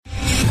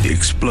The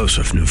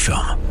explosive new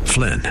film,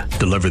 Flynn,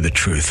 deliver the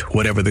truth,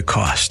 whatever the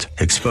cost,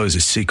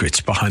 exposes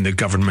secrets behind the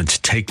government's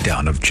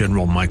takedown of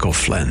General Michael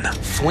Flynn.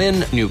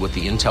 Flynn knew what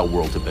the intel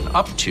world had been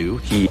up to.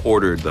 He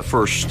ordered the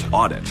first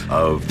audit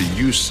of the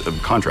use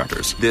of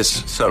contractors.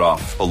 This set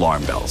off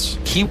alarm bells.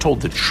 He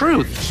told the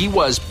truth. He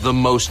was the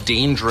most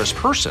dangerous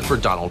person for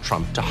Donald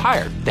Trump to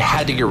hire. They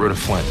had to get rid of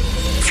Flynn.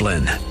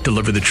 Flynn,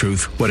 deliver the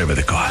truth, whatever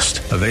the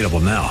cost. Available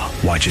now.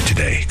 Watch it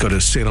today. Go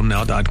to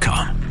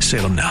salemnow.com.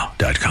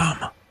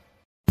 salemnow.com.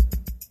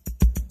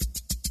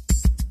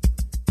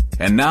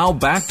 And now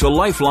back to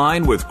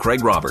Lifeline with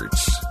Craig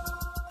Roberts.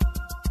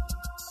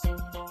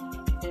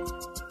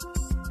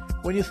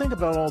 When you think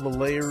about all the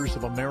layers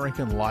of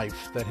American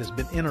life that has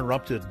been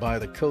interrupted by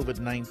the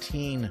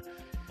COVID-19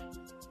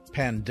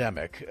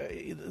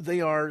 pandemic, they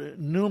are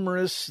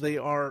numerous, they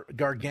are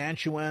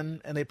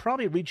gargantuan, and they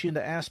probably reach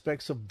into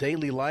aspects of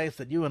daily life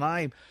that you and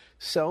I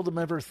seldom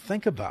ever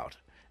think about.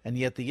 And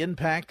yet the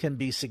impact can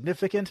be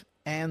significant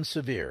and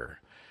severe.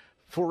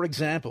 For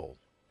example,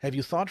 have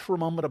you thought for a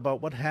moment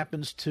about what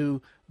happens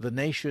to the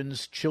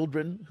nation's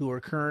children who are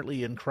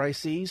currently in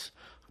crises?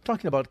 I'm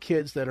talking about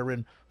kids that are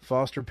in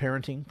foster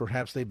parenting.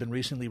 Perhaps they've been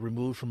recently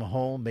removed from a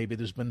home. Maybe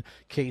there's been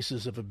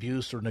cases of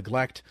abuse or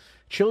neglect.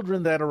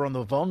 Children that are on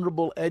the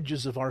vulnerable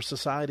edges of our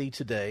society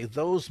today,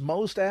 those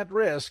most at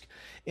risk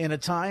in a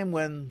time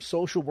when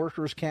social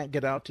workers can't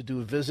get out to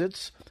do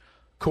visits,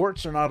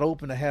 courts are not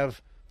open to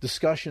have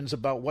discussions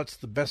about what's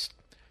the best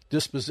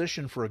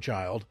disposition for a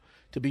child.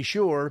 To be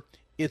sure,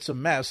 it's a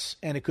mess,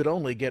 and it could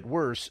only get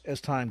worse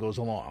as time goes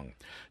along.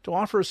 To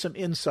offer some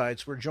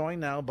insights, we're joined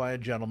now by a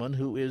gentleman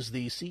who is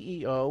the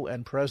CEO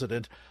and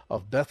president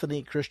of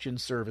Bethany Christian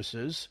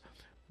Services.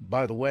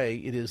 By the way,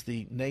 it is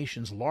the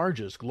nation's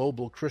largest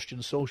global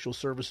Christian social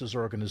services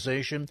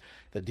organization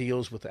that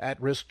deals with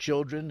at-risk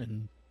children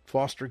and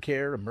foster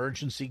care,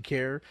 emergency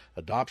care,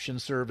 adoption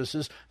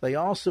services. They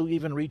also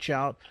even reach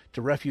out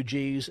to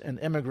refugees and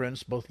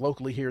immigrants, both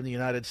locally here in the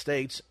United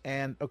States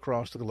and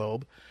across the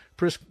globe.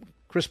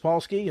 Chris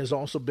Polsky has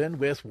also been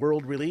with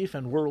World Relief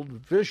and World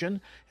Vision.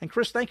 And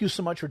Chris, thank you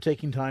so much for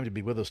taking time to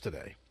be with us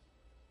today.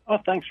 Oh,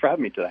 thanks for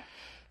having me today.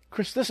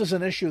 Chris, this is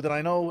an issue that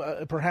I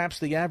know perhaps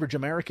the average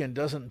American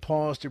doesn't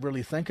pause to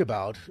really think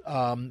about,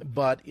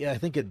 but I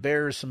think it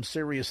bears some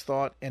serious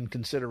thought and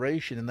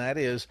consideration, and that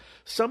is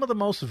some of the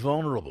most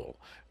vulnerable.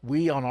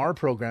 We on our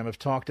program have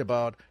talked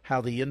about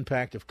how the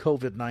impact of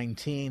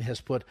COVID-19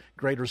 has put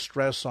greater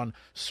stress on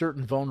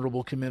certain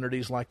vulnerable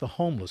communities like the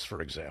homeless,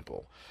 for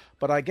example.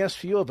 But I guess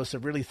few of us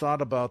have really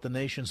thought about the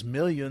nation's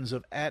millions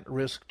of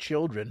at-risk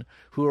children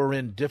who are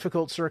in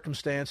difficult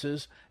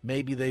circumstances.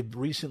 Maybe they've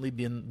recently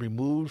been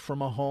removed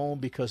from a home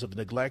because of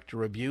neglect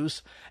or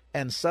abuse,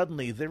 and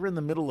suddenly they're in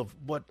the middle of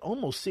what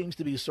almost seems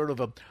to be sort of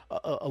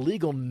a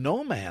legal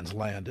no man's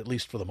land, at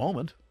least for the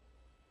moment.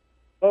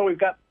 Well, we've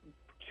got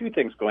two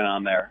things going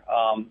on there.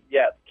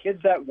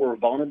 Kids that were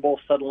vulnerable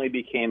suddenly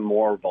became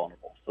more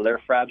vulnerable. So their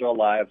fragile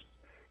lives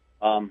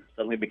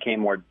suddenly became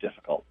more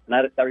difficult.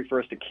 And that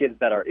refers to kids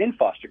that are in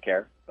foster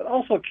care, but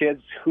also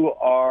kids who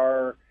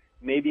are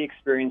maybe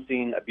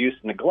experiencing abuse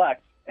and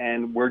neglect,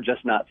 and we're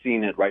just not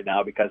seeing it right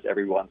now because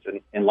everyone's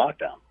in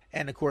lockdown.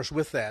 And, of course,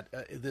 with that,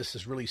 this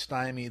has really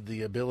stymied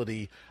the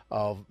ability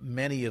of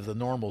many of the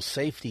normal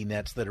safety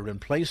nets that are in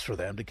place for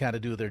them to kind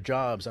of do their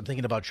jobs. I'm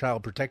thinking about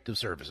Child Protective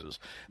Services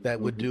that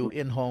would do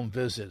in-home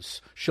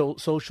visits,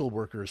 social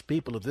workers,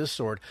 people of this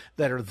sort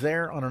that are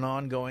there on an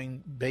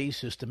ongoing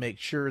basis to make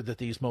sure that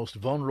these most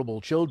vulnerable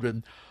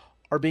children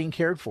are being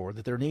cared for,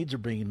 that their needs are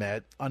being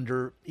met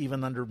under,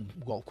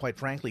 well, quite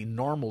frankly,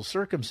 normal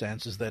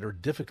circumstances that are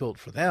difficult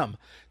for them,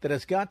 that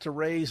has got to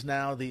raise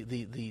now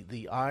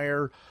the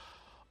ire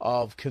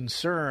of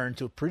concern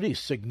to a pretty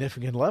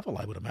significant level,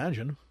 I would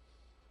imagine.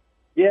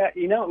 Yeah,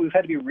 we've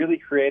had to be really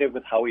creative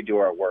with how we do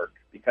our work,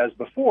 because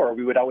before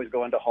we would always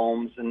go into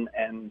homes and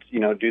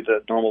do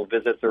the normal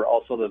visits, or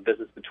also the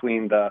visits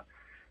between the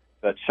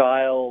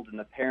child and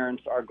the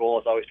parents. Our goal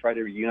is always try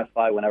to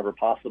reunify whenever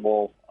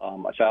possible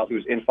a child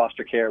who's in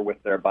foster care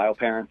with their bio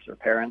parents or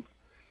parents.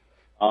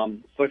 So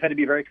we've had to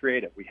be very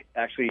creative. We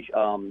actually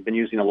been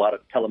using a lot of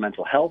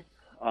telemental health.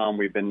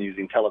 We've been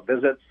using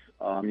televisits,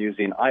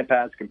 using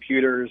iPads,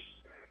 computers.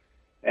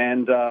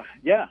 And,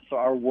 so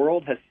our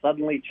world has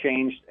suddenly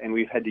changed, and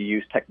we've had to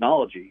use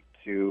technology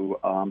to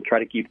try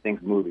to keep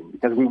things moving,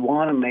 because we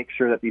want to make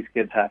sure that these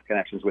kids have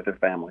connections with their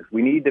families.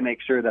 We need to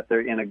make sure that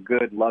they're in a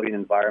good, loving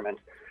environment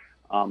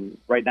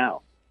right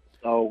now.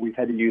 So we've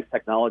had to use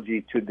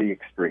technology to the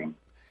extreme.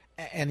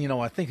 And,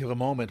 I think of a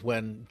moment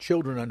when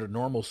children under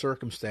normal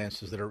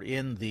circumstances that are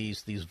in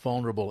these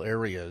vulnerable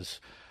areas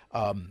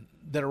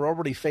that are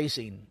already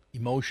facing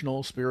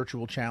emotional,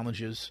 spiritual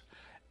challenges,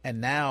 and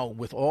now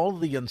with all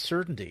the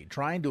uncertainty,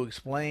 trying to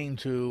explain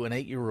to an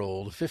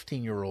 8-year-old, a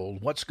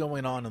 15-year-old, what's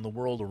going on in the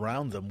world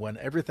around them when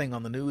everything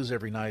on the news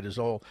every night is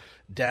all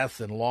death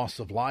and loss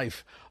of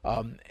life,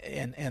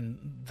 and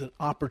the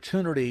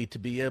opportunity to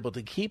be able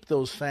to keep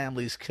those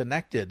families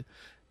connected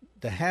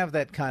to have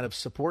that kind of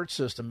support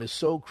system is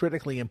so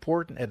critically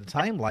important at a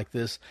time like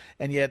this,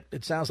 and yet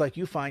it sounds like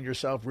you find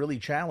yourself really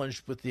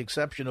challenged with the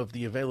exception of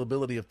the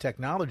availability of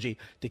technology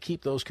to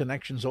keep those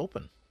connections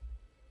open.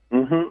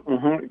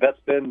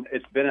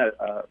 It's been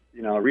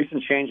a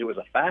recent change. It was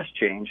a fast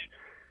change,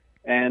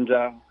 and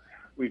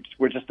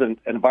we're just an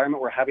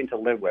environment we're having to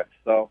live with.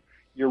 So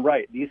you're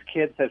right. These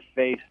kids have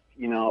faced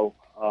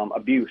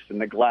abuse and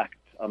neglect.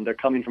 They're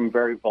coming from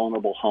very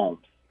vulnerable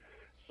homes,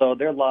 so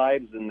their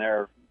lives and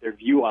their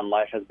view on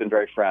life has been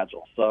very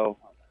fragile. So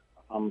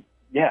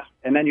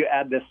and then you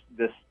add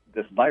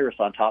this virus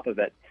on top of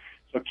it.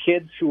 So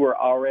kids who are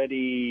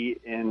already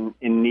in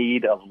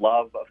need of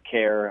love, of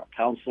care,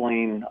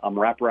 counseling,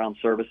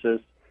 wraparound services,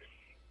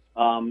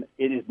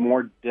 it is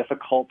more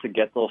difficult to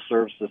get those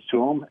services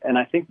to them. And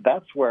I think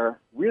that's where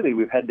really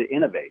we've had to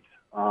innovate,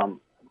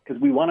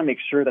 because we want to make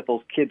sure that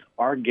those kids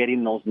are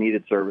getting those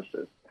needed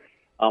services.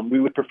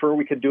 We would prefer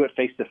we could do it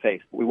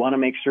face-to-face, but we want to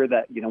make sure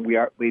that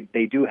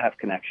they do have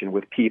connection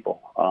with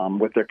people,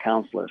 with their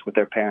counselors, with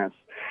their parents.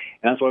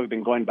 And that's why we've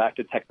been going back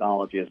to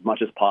technology as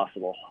much as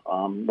possible.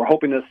 We're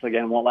hoping this,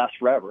 again, won't last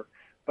forever.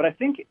 But I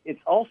think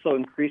it's also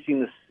increasing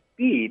the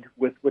speed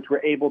with which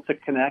we're able to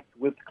connect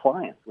with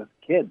clients, with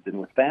kids, and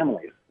with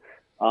families.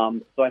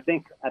 So I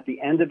think at the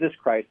end of this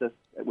crisis,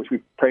 which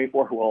we pray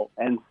for will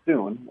end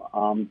soon,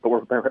 but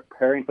we're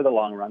preparing for the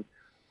long run,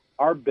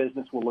 our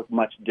business will look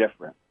much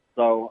different.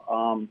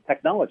 So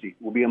technology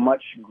will be a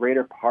much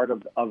greater part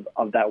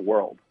of that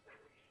world.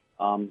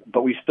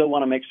 But we still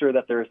want to make sure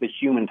that there is the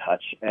human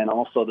touch and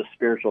also the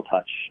spiritual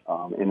touch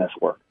in this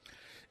work.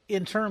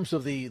 In terms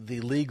of the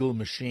legal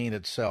machine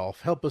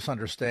itself, help us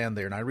understand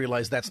there. And I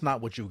realize that's not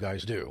what you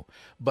guys do,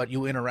 but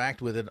you interact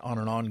with it on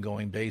an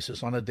ongoing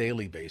basis, on a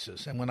daily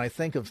basis. And when I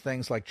think of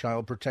things like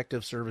Child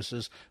Protective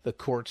Services, the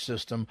court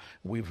system,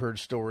 we've heard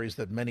stories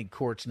that many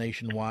courts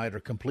nationwide are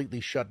completely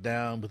shut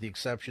down with the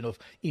exception of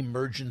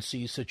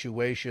emergency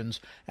situations.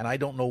 And I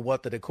don't know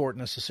what that a court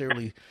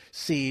necessarily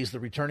sees the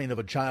returning of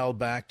a child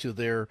back to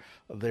their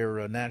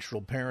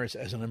natural parents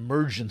as an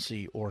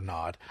emergency or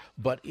not.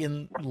 But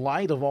in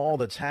light of all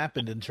that's happened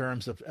in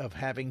terms of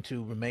having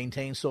to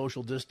maintain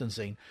social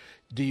distancing,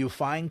 do you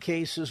find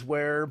cases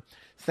where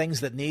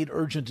things that need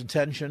urgent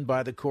attention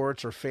by the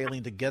courts are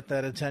failing to get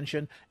that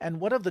attention? And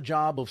what of the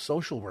job of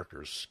social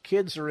workers?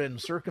 Kids are in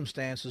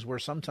circumstances where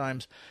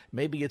sometimes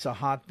maybe it's a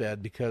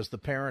hotbed because the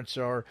parents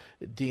are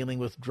dealing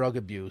with drug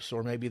abuse,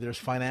 or maybe there's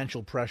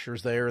financial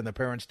pressures there and the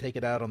parents take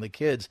it out on the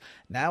kids.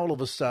 Now all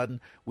of a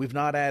sudden we've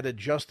not added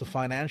just the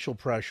financial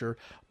pressure,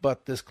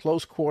 but this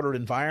close-quartered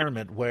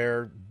environment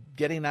where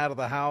getting out of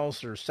the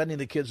house or sending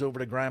the kids over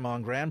to grandma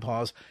and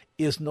grandpa's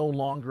is no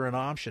longer an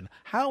option.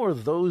 How are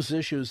those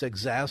issues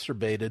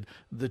exacerbated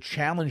the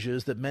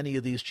challenges that many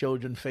of these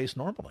children face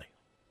normally?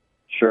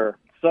 Sure.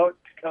 So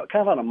kind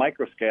of on a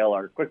micro scale,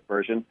 our quick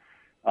version.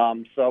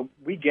 So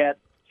we get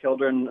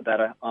children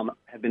that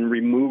have been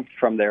removed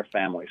from their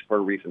families for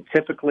a reason.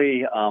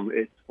 Typically,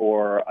 it's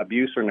for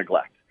abuse or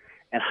neglect.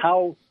 And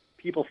how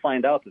people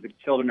find out that the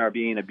children are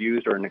being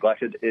abused or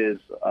neglected is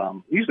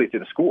usually through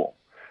the school.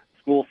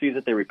 School sees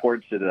it, they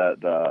report to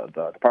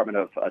the Department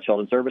of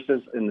Children's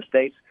Services in the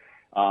States.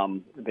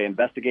 They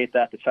investigate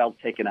that. The child's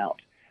taken out.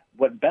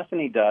 What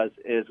Bethany does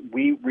is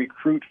we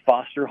recruit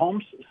foster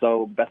homes.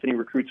 So Bethany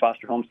recruits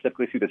foster homes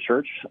typically through the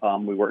church.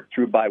 We work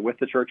with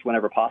the church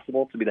whenever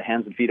possible to be the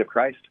hands and feet of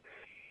Christ.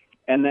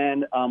 And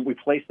then we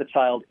place the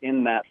child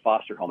in that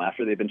foster home.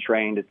 After they've been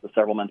trained, it's a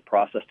several-month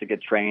process to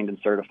get trained and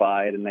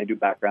certified, and they do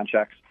background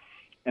checks.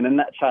 And then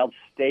that child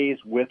stays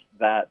with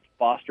that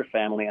foster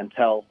family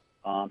until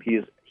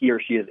he or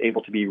she is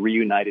able to be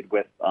reunited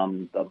with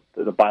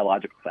the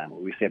biological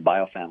family. We say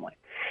bio family.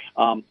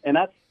 And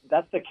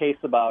that's the case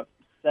about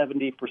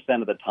 70%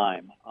 of the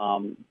time.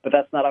 But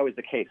that's not always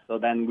the case. So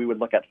then we would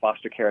look at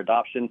foster care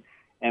adoption,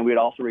 and we'd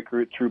also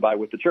recruit through By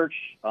With the Church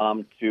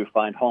to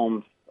find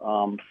homes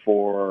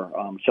for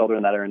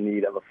children that are in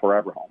need of a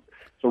forever home.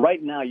 So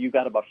right now you've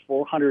got about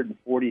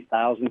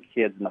 440,000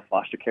 kids in the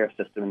foster care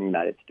system in the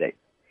United States.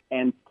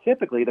 And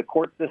typically the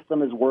court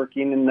system is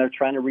working and they're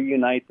trying to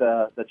reunite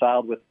the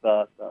child with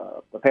the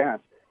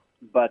parents.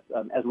 But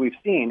as we've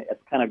seen,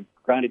 it's kind of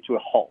grounded to a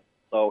halt.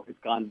 So it's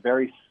gone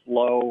very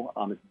slow.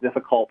 It's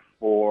difficult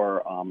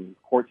for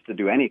courts to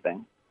do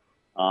anything.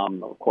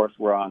 Of course,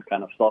 we're on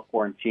kind of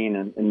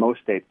self-quarantine in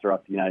most states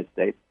throughout the United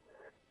States.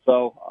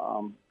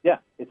 So,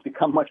 it's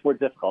become much more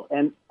difficult.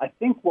 And I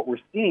think what we're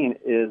seeing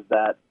is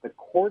that the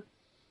courts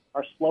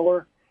are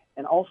slower,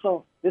 and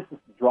also this is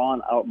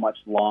drawn out much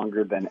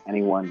longer than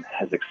anyone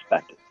has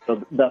expected.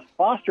 So the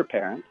foster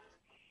parents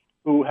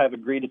who have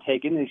agreed to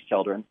take in these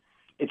children,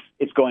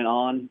 it's going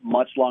on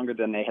much longer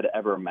than they had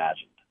ever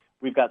imagined.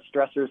 We've got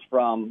stressors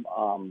from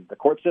the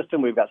court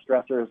system. We've got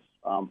stressors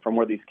from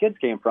where these kids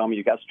came from.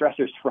 You've got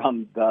stressors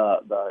from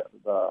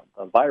the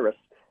virus.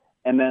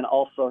 And then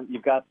also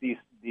you've got these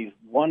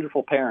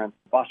wonderful parents,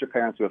 foster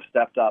parents who have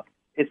stepped up.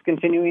 It's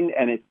continuing,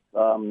 and it's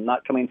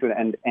not coming to an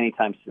end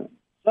anytime soon.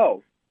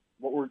 So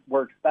what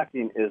we're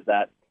expecting is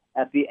that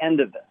at the end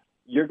of this,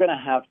 you're going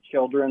to have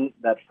children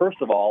that,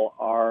 first of all,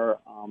 are,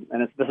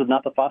 this is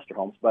not the foster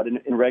homes, but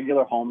in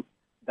regular homes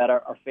that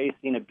are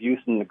facing abuse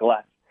and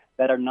neglect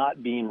that are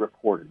not being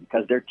reported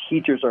because their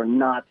teachers are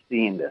not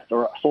seeing this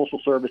or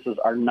social services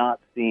are not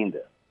seeing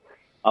this.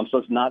 So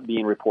it's not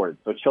being reported.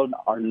 So children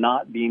are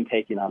not being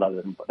taken out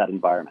of that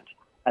environment.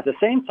 At the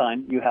same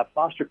time, you have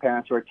foster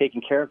parents who are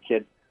taking care of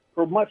kids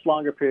for a much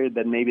longer period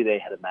than maybe they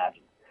had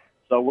imagined.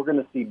 So we're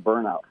going to see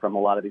burnout from a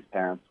lot of these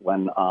parents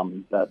when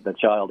the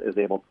child is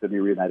able to be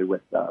reunited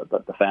with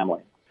the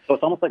family. So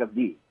it's almost like a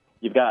V.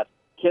 You've got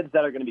kids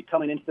that are going to be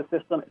coming into the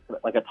system.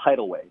 It's like a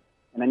tidal wave.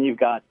 And then you've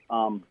got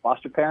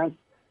foster parents,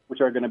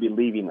 which are going to be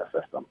leaving the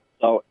system.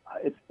 So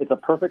it's a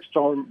perfect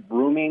storm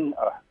brewing,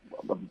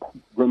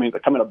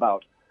 coming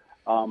about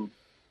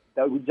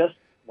that we just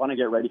want to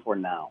get ready for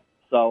now.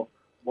 So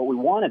what we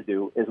want to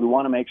do is we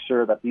want to make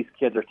sure that these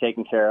kids are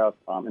taken care of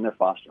in their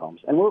foster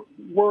homes. And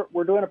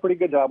we're doing a pretty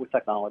good job with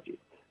technology.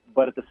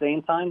 But at the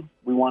same time,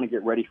 we want to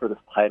get ready for this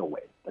tidal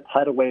wave, the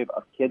tidal wave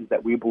of kids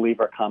that we believe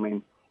are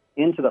coming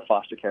into the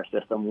foster care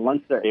system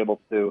once they're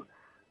able to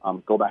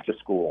go back to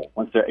school,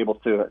 once they're able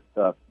to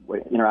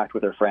interact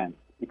with their friends,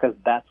 because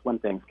that's when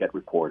things get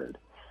reported.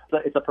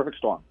 It's a perfect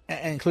storm.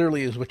 And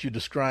clearly, as what you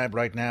describe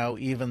right now,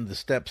 even the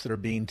steps that are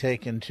being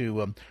taken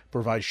to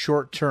provide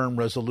short-term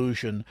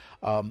resolution,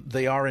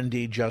 they are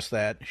indeed just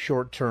that,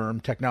 short-term.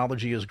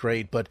 Technology is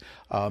great, but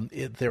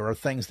there are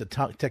things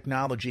that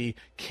technology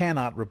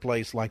cannot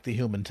replace, like the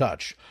human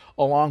touch.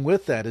 Along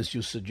with that, as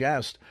you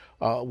suggest,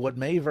 what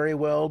may very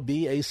well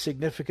be a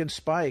significant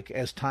spike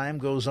as time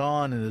goes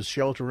on and as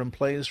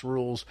shelter-in-place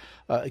rules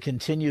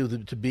continue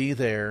to be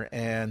there,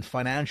 and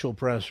financial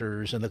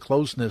pressures and the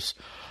closeness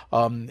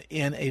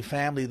in a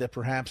family that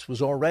perhaps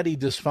was already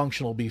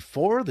dysfunctional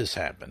before this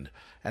happened.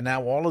 And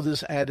now all of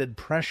this added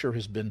pressure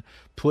has been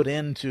put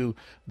into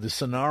the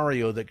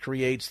scenario that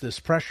creates this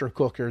pressure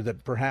cooker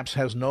that perhaps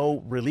has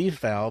no relief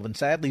valve. And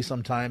sadly,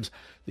 sometimes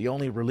the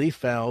only relief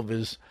valve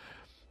is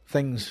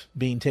things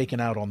being taken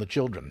out on the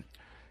children.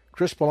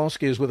 Chris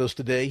Polonsky is with us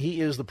today.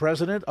 He is the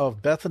president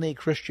of Bethany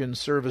Christian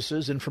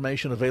Services.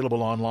 Information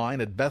available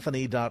online at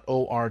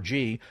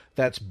bethany.org.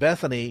 That's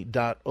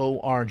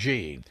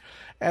bethany.org.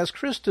 As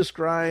Chris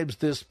describes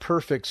this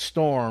perfect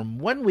storm,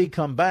 when we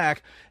come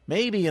back,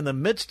 maybe in the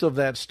midst of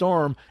that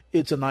storm,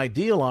 it's an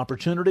ideal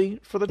opportunity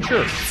for the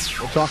church.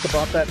 We'll talk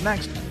about that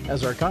next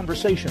as our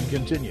conversation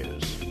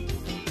continues.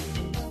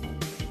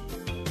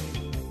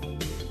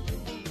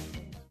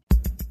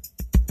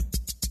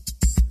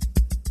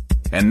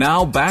 And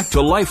now back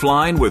to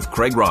Lifeline with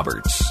Craig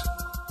Roberts.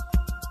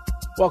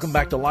 Welcome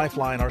back to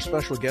Lifeline. Our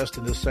special guest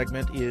in this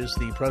segment is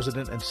the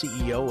president and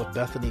CEO of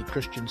Bethany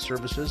Christian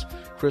Services,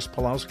 Chris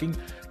Polonsky.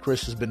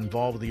 Chris has been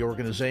involved with the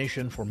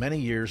organization for many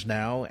years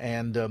now,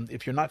 and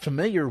if you're not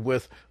familiar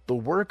with the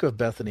work of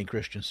Bethany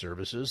Christian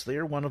Services, they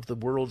are one of the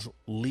world's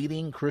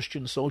leading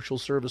Christian social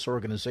service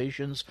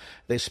organizations.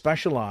 They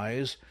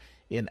specialize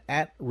in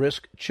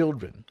at-risk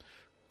children,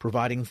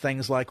 providing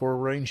things like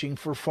arranging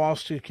for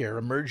foster care,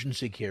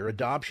 emergency care,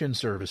 adoption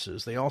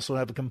services. They also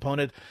have a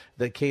component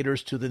that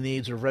caters to the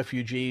needs of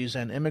refugees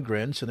and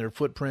immigrants, and their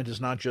footprint is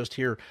not just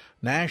here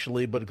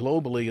nationally, but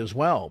globally as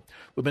well.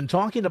 We've been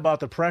talking about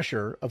the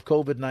pressure of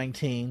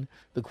COVID-19,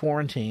 the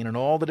quarantine, and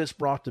all that it's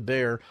brought to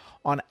bear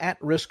on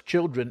at-risk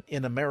children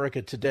in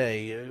America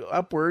today.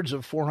 Upwards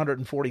of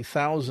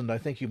 440,000, I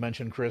think you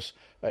mentioned, Chris,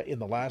 in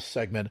the last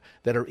segment,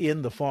 that are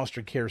in the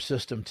foster care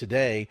system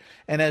today.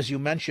 And as you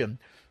mentioned,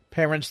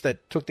 parents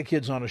that took the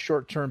kids on a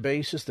short-term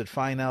basis that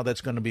find now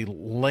that's going to be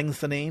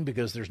lengthening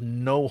because there's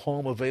no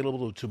home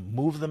available to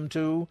move them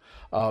to.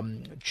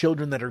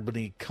 Children that are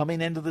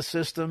coming into the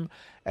system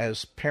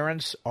as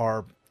parents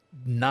are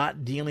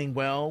not dealing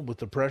well with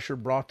the pressure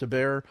brought to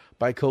bear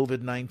by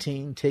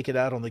COVID-19, take it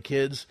out on the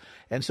kids.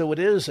 And so it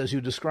is, as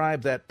you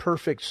described, that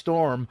perfect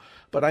storm.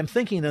 But I'm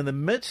thinking in the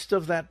midst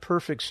of that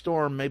perfect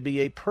storm may be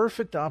a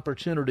perfect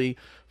opportunity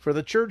for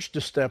the church to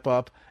step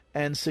up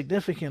and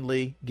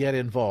significantly get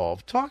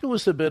involved. Talk to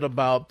us a bit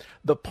about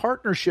the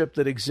partnership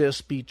that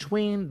exists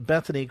between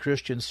Bethany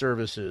Christian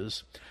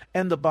Services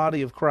and the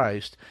body of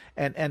Christ,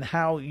 and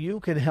how you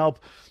can help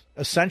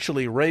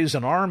essentially raise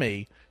an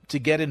army to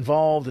get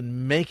involved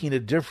in making a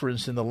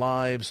difference in the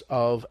lives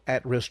of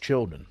at-risk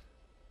children.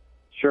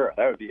 Sure,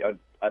 that would be.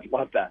 I'd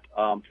love that.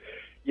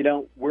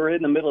 We're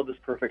in the middle of this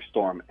perfect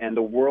storm, and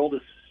the world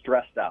is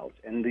stressed out,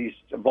 and these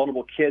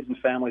vulnerable kids and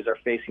families are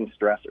facing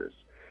stressors.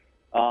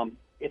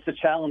 It's a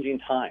challenging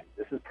time.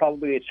 This is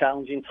probably a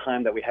challenging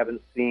time that we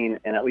haven't seen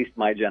in at least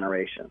my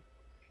generation.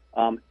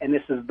 And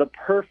this is the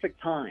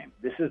perfect time.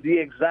 This is the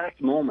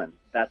exact moment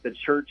that the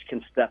church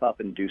can step up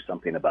and do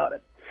something about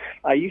it.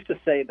 I used to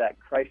say that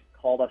Christ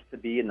called us to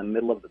be in the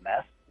middle of the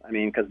mess. I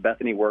mean, because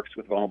Bethany works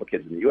with vulnerable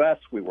kids in the U.S.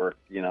 We work,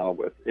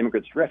 with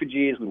immigrants and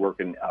refugees. We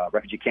work in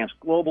refugee camps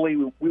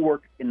globally. We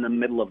work in the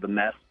middle of the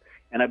mess.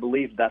 And I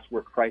believe that's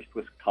where Christ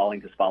was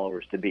calling his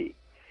followers to be.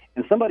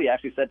 And somebody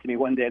actually said to me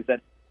one day and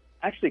said,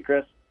 actually,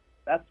 Chris,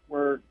 that's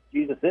where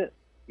Jesus is.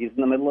 He's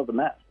in the middle of the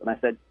mess. And I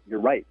said, you're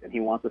right, and he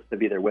wants us to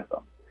be there with him.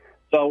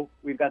 So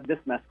we've got this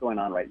mess going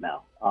on right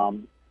now.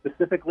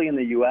 specifically in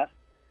the U.S.,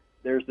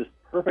 there's this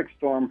perfect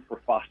storm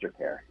for foster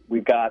care.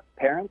 We've got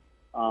parents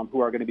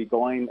who are going to be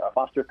going,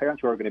 foster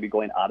parents who are going to be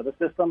going out of the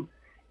system,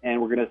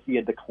 and we're going to see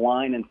a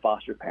decline in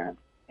foster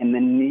parents. And the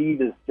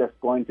need is just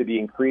going to be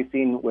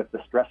increasing with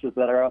the stresses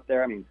that are out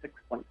there. I mean,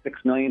 6.6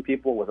 million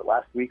people, was it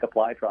last week,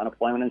 applied for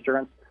unemployment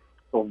insurance.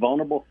 So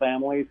vulnerable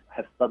families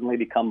have suddenly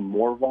become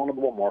more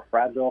vulnerable, more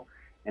fragile,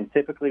 and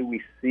typically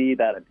we see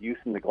that abuse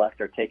and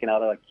neglect are taken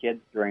out of the kids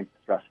during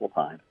stressful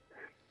times.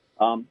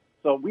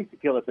 So we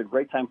feel it's a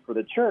great time for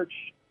the church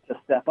to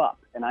step up.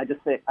 And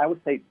I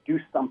would say do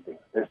something.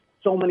 There's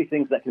so many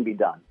things that can be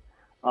done.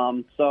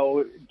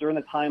 So during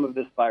the time of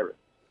this virus,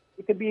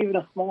 it could be even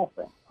a small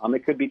thing.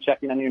 It could be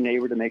checking on your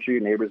neighbor to make sure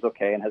your neighbor's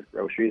okay and has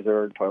groceries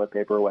or toilet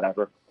paper or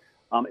whatever.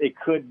 It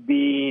could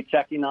be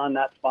checking on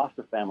that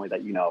foster family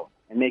that you know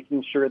and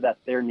making sure that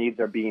their needs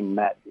are being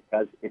met,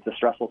 because it's a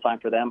stressful time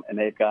for them and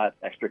they've got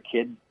extra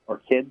kids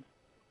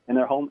in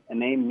their home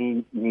and they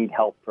need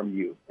help from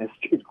you.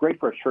 It's great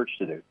for a church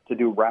to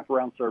do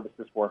wraparound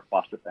services for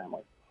foster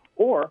families.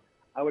 Or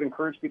I would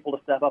encourage people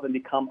to step up and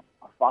become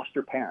a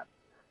foster parent.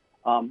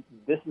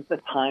 This is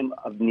the time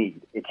of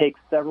need. It takes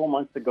several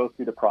months to go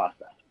through the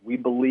process. We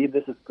believe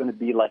this is going to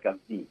be like a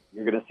V.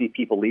 You're going to see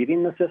people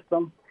leaving the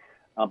system,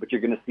 but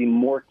you're going to see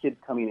more kids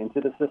coming into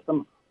the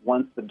system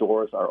once the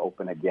doors are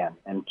open again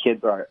and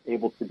kids are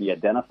able to be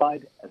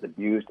identified as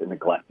abused and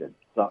neglected.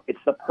 So it's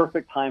the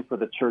perfect time for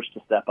the church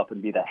to step up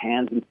and be the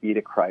hands and feet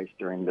of Christ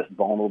during this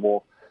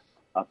vulnerable,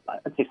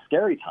 I'd say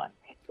scary time.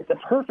 It's a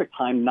perfect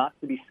time not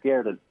to be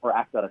scared or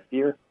act out of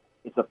fear.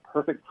 It's a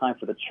perfect time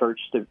for the church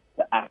to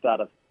act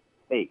out of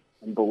faith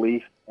and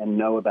belief and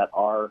know that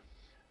our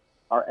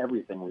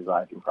everything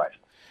resides in Christ.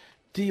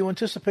 Do you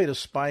anticipate a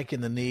spike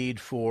in the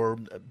need for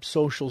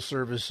social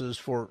services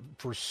for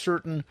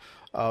certain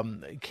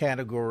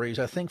categories?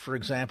 I think, for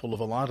example,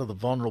 of a lot of the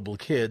vulnerable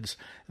kids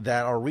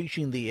that are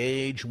reaching the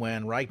age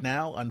when right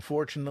now,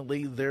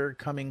 unfortunately, they're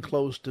coming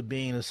close to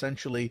being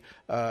essentially,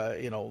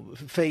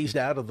 phased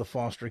out of the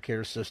foster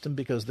care system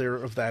because they're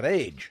of that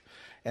age.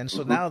 And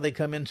so now they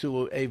come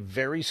into a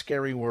very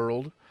scary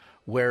world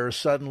where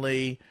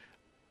suddenly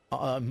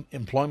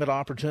employment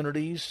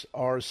opportunities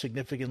are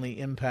significantly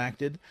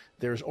impacted.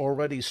 There's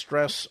already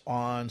stress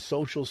on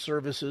social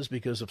services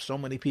because of so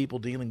many people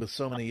dealing with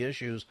so many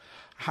issues.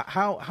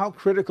 How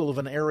critical of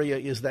an area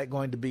is that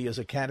going to be as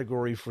a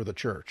category for the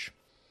church?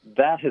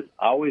 That has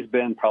always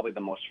been probably the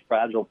most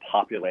fragile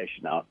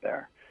population out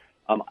there.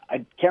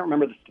 I can't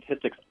remember the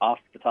statistics off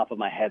the top of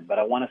my head, but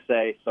I want to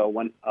say, so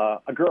when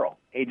a girl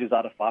ages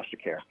out of foster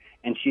care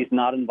and she's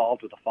not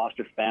involved with a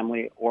foster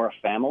family or a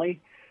family,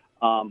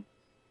 I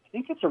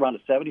think it's around a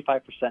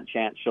 75%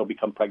 chance she'll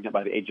become pregnant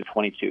by the age of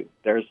 22.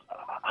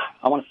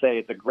 I want to say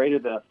it's a greater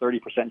than a 30%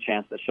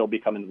 chance that she'll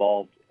become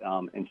involved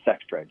in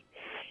sex trade.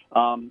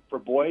 For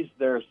boys,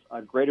 there's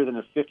a greater than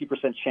a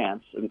 50%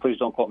 chance, and please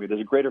don't quote me,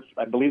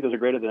 I believe there's a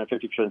greater than a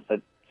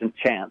 50%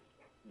 chance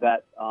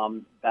that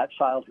that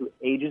child who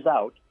ages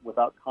out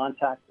without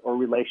contact or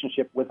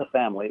relationship with a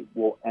family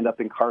will end up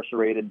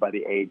incarcerated by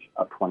the age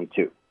of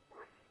 22.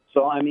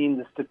 So, I mean,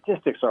 the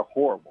statistics are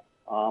horrible.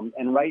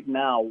 And right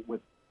now,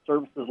 with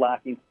services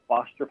lacking,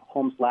 foster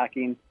homes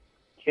lacking,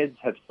 kids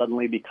have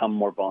suddenly become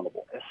more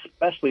vulnerable,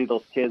 especially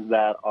those kids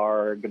that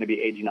are going to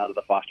be aging out of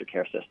the foster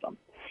care system.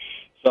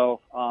 So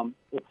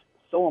it's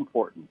so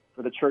important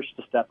for the church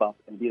to step up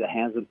and be the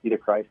hands and feet of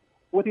Christ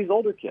with these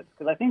older kids,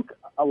 because I think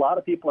a lot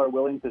of people are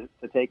willing to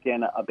take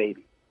in a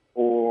baby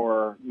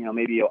or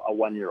maybe a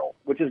 1-year-old,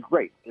 which is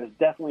great. There's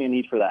definitely a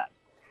need for that.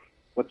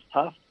 What's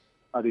tough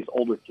are these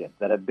older kids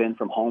that have been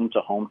from home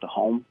to home to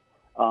home.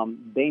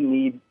 They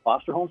need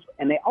foster homes,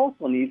 and they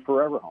also need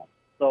forever homes.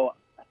 So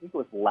I think it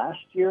was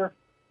last year,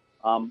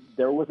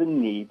 there was a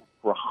need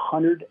for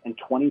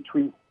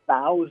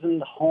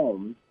 123,000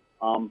 homes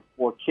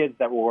for kids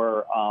that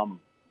were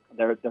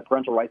their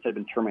parental rights had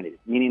been terminated,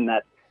 meaning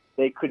that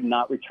they could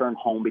not return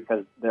home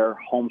because their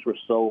homes were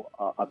so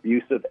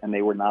abusive and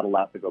they were not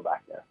allowed to go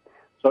back there.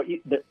 So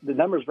the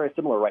number is very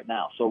similar right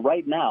now. So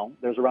right now,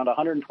 there's around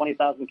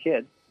 120,000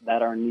 kids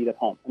that are in need of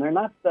homes. And they're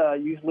not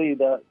usually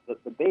the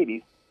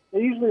babies.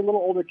 They're usually a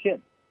little older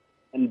kids.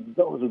 And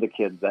those are the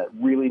kids that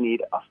really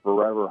need a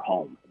forever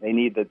home. They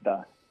need the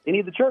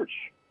church.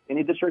 They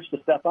need the church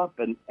to step up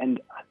and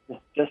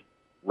just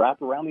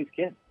wrap around these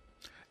kids.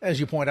 As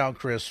you point out,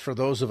 Chris, for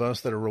those of us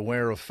that are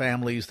aware of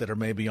families that are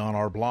maybe on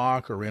our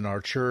block or in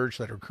our church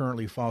that are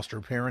currently foster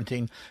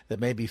parenting, that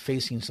may be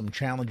facing some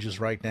challenges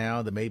right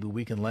now, that maybe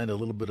we can lend a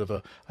little bit of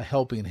a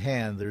helping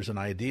hand, there's an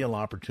ideal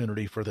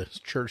opportunity for the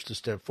church to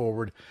step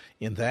forward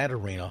in that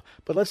arena.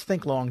 But let's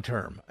think long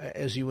term.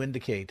 As you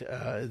indicate,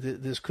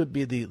 this could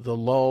be the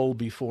lull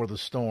before the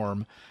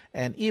storm.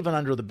 And even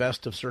under the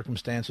best of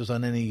circumstances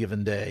on any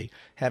given day,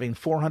 having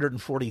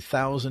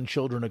 440,000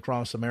 children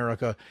across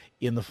America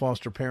in the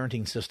foster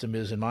parenting system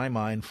is, in my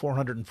mind,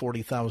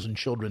 440,000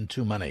 children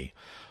too many.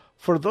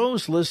 For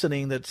those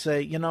listening that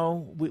say,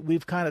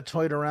 we've kind of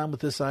toyed around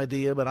with this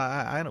idea, but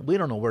we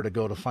don't know where to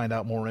go to find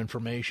out more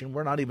information.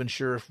 We're not even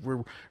sure if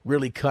we're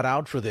really cut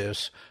out for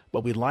this,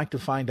 but we'd like to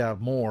find out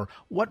more.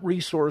 What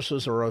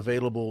resources are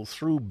available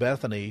through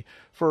Bethany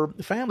for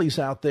families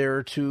out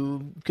there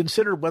to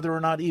consider whether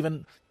or not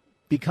even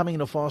becoming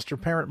a foster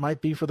parent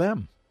might be for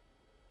them?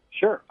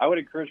 Sure. I would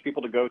encourage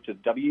people to go to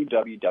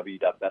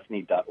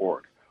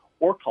www.bethany.org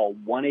or call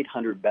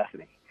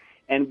 1-800-BETHANY.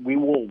 And we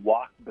will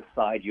walk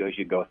beside you as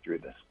you go through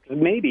this.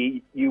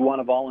 Maybe you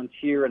want to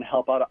volunteer and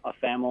help out a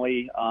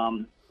family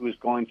who is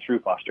going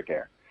through foster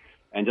care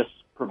and just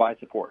provide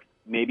support.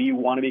 Maybe you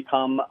want to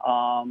become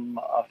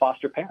a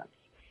foster parent.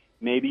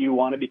 Maybe you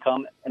want to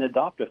become an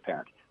adoptive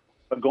parent.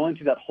 But going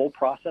through that whole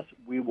process,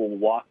 we will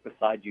walk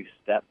beside you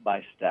step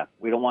by step.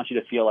 We don't want you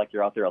to feel like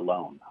you're out there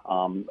alone.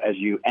 As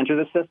you enter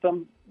the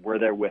system, we're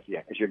there with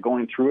you. As you're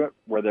going through it,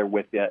 we're there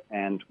with you.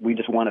 And we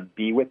just want to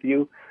be with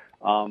you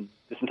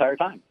this entire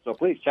time. So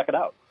please check it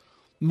out.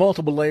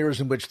 Multiple layers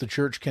in which the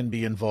church can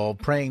be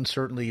involved. Praying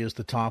certainly is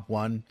the top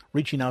one.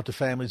 Reaching out to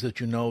families that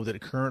you know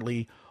that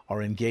currently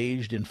are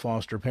engaged in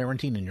foster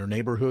parenting in your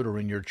neighborhood or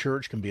in your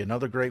church can be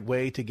another great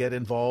way to get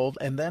involved,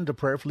 and then to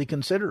prayerfully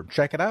consider.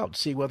 Check it out.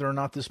 See whether or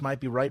not this might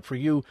be right for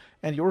you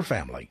and your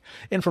family.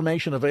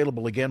 Information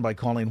available again by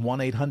calling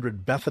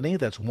 1-800-BETHANY.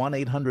 That's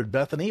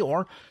 1-800-BETHANY,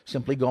 or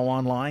simply go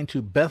online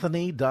to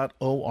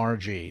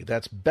bethany.org.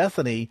 That's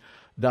bethany.org.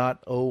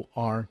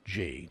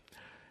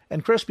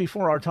 And Chris,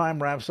 before our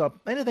time wraps up,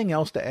 anything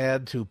else to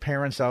add to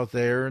parents out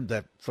there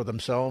that for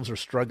themselves are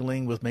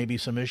struggling with maybe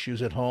some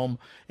issues at home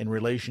in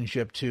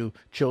relationship to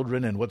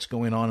children and what's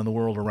going on in the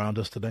world around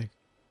us today?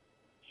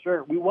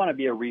 Sure. We want to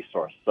be a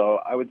resource. So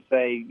I would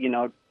say,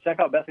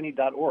 check out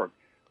bethany.org.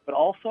 But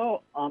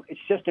also,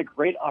 it's just a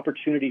great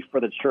opportunity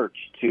for the church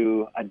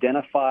to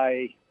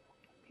identify,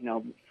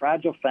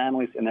 fragile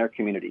families in their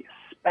community,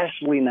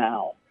 especially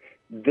now.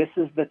 This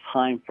is the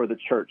time for the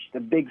church,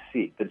 the big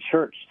C, the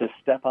church, to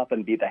step up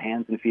and be the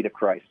hands and feet of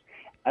Christ.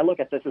 I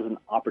look at this as an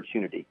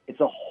opportunity. It's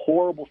a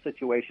horrible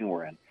situation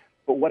we're in,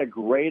 but what a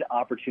great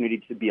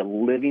opportunity to be a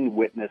living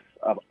witness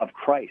of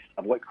Christ,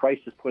 of what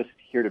Christ has put us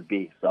here to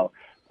be. So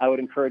I would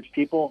encourage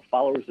people,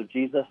 followers of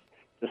Jesus,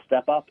 to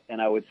step up,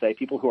 and I would say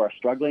people who are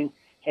struggling,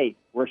 hey,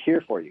 we're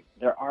here for you.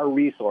 There are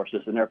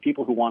resources, and there are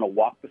people who want to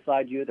walk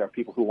beside you. There are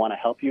people who want to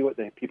help you.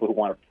 There are people who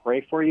want to pray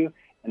for you,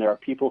 and there are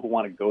people who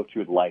want to go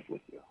through life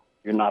with you.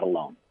 You're not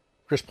alone.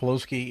 Chris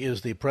Pawlowski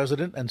is the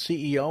president and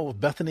CEO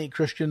of Bethany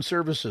Christian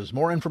Services.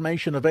 More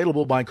information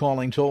available by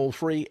calling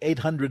toll-free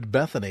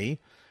 800-BETHANY.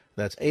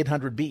 That's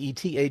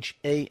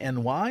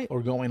 800-BETHANY,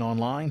 or going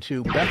online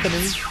to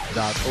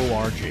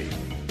bethany.org.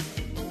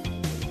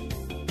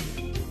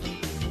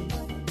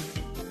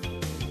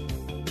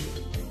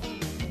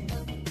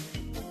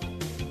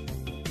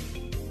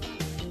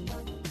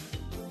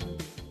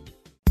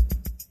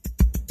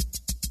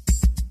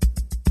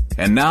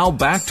 And now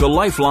back to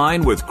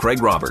Lifeline with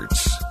Craig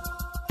Roberts.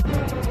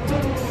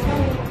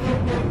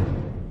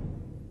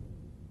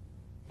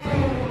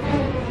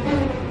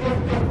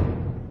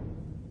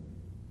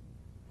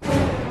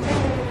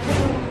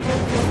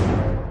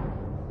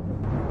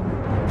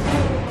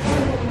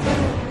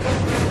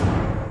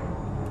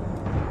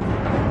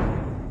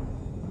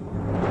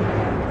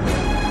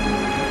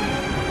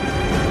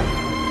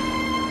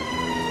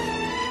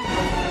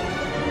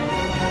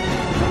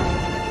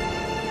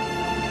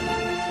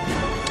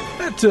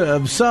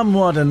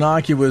 Somewhat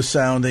innocuous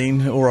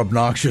sounding, or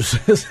obnoxious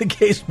as the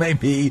case may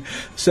be,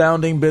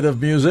 sounding bit of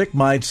music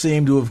might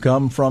seem to have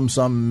come from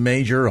some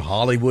major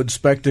Hollywood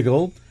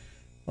spectacle,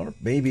 or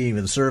maybe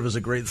even serve as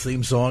a great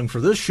theme song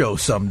for this show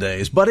some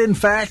days. But in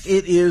fact,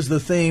 it is the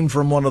theme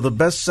from one of the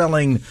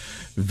best-selling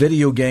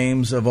video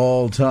games of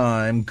all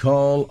time,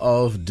 Call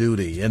of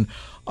Duty. And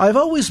I've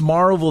always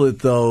marveled at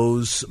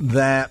those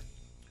that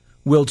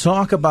will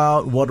talk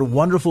about what a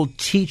wonderful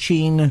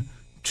teaching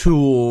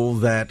tool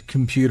that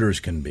computers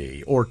can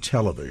be, or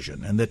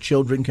television, and that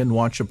children can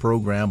watch a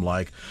program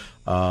like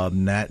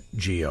Nat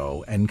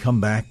Geo and come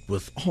back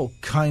with all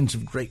kinds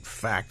of great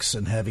facts,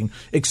 and having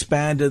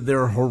expanded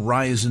their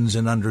horizons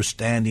and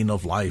understanding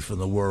of life in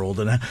the world,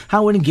 and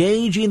how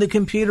engaging the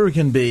computer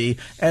can be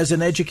as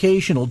an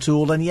educational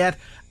tool. And yet,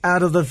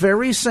 out of the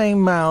very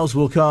same mouths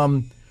will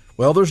come,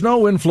 well, there's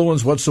no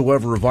influence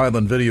whatsoever of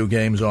violent video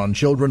games on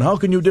children. How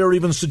can you dare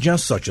even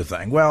suggest such a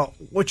thing? Well,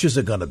 which is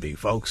it going to be,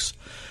 folks?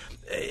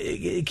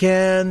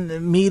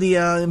 Can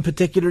media, in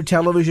particular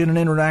television and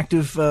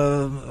interactive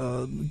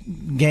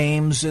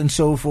games and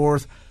so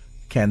forth,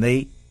 can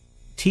they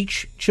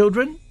teach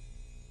children,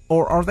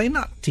 or are they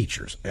not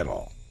teachers at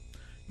all?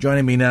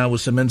 Joining me now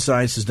with some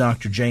insights is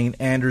Dr. Jane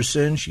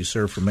Anderson. She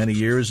served for many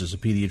years as a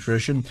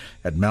pediatrician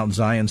at Mount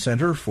Zion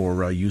Center for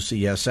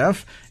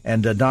UCSF.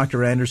 And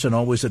Dr. Anderson,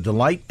 always a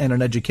delight and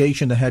an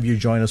education to have you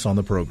join us on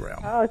the program.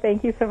 Oh,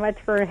 thank you so much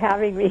for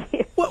having me.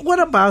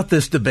 What about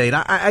this debate?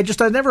 I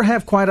never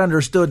have quite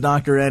understood,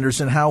 Dr.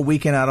 Anderson, how we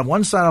can, out of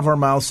one side of our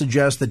mouth,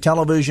 suggest that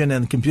television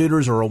and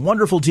computers are a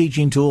wonderful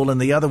teaching tool,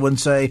 and the other one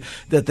say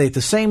that they, at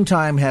the same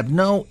time, have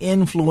no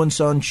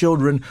influence on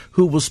children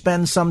who will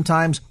spend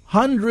sometimes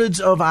hundreds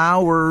of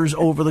hours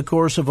over the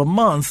course of a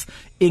month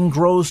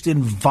engrossed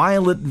in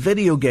violent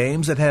video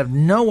games that have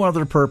no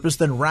other purpose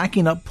than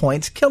racking up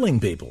points, killing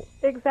people.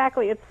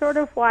 Exactly. It's sort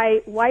of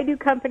why do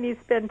companies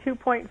spend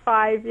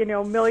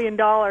 $2.5 million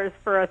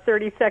for a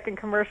 30-second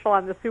commercial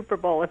on the Super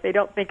Bowl if they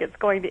don't think it's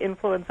going to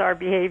influence our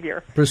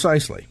behavior?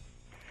 Precisely.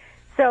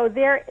 So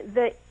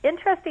the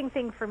interesting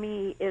thing for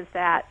me is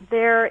that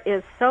there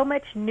is so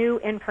much new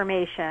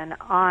information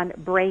on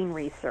brain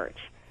research.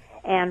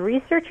 And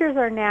researchers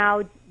are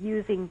now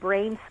using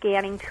brain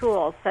scanning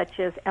tools such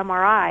as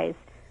MRIs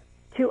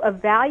to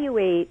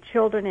evaluate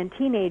children and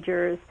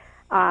teenagers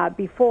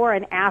before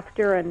and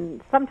after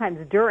and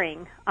sometimes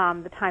during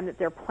the time that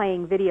they're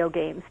playing video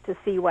games to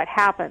see what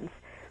happens.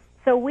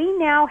 So we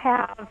now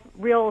have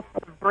real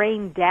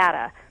brain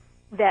data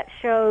that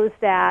shows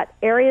that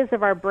areas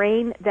of our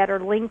brain that are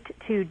linked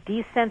to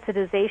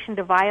desensitization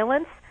to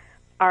violence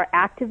are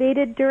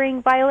activated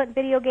during violent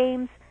video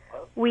games.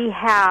 We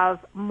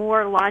have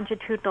more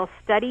longitudinal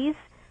studies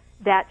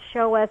that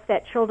show us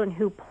that children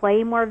who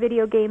play more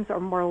video games are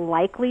more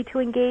likely to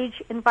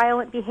engage in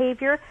violent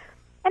behavior.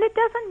 And it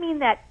doesn't mean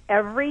that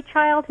every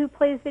child who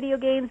plays video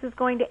games is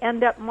going to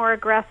end up more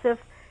aggressive,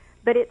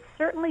 but it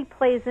certainly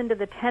plays into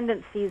the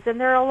tendencies, and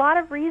there are a lot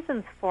of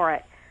reasons for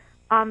it.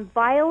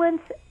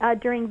 Violence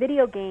during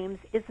video games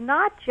is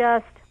not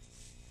just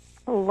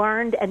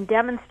learned and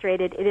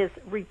demonstrated, it is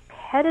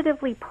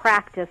repetitively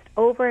practiced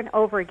over and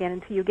over again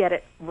until you get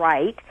it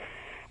right.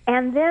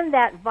 And then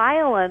that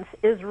violence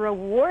is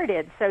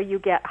rewarded, so you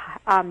get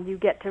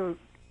to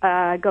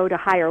go to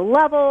higher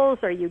levels,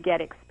 or you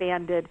get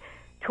expanded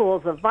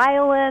tools of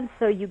violence,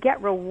 so you get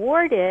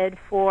rewarded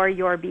for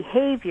your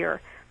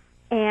behavior.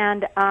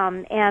 And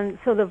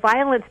so the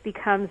violence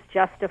becomes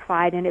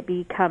justified, and it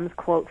becomes,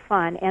 quote,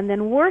 fun. And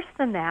then worse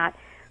than that,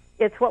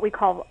 it's what we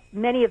call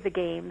many of the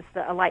games,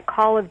 like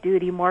Call of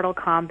Duty, Mortal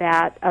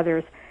Kombat,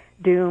 others,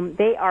 Doom.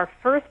 They are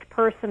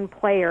first-person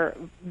player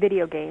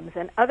video games.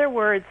 In other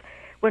words,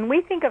 when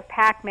we think of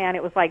Pac-Man,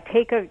 it was like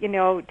take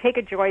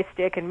a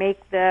joystick and make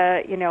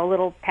the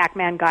little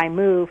Pac-Man guy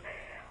move.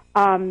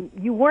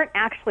 You weren't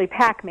actually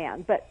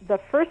Pac-Man, but the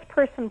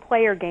first-person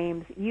player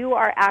games, you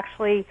are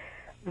actually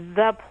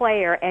the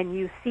player, and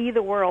you see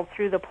the world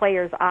through the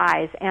player's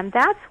eyes. And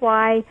that's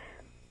why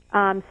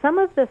some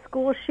of the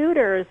school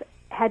shooters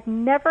had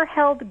never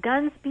held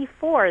guns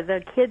before.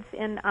 The kids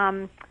in,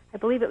 I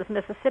believe it was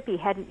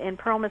Mississippi, in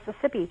Pearl,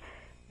 Mississippi,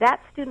 that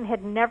student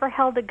had never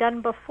held a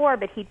gun before,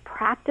 but he'd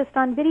practiced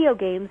on video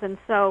games, and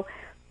so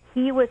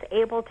he was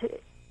able to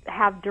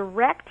have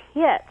direct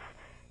hits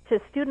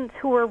to students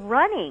who were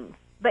running,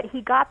 but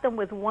he got them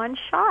with one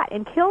shot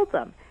and killed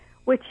them,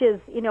 which is,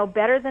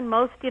 better than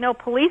most,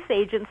 police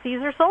agencies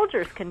or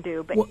soldiers can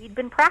do, but he'd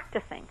been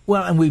practicing.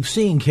 Well, and we've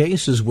seen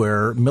cases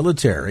where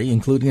military,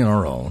 including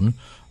our own,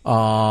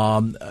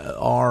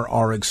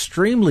 are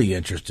extremely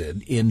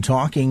interested in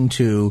talking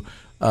to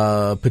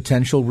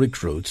potential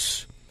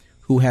recruits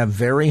who have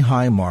very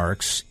high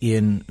marks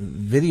in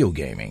video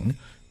gaming,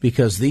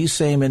 because these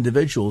same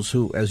individuals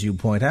who, as you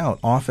point out,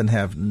 often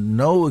have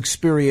no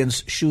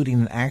experience shooting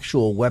an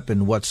actual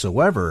weapon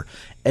whatsoever,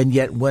 and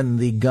yet when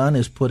the gun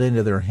is put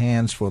into their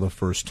hands for the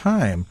first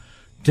time,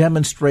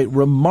 demonstrate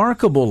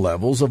remarkable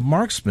levels of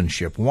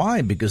marksmanship.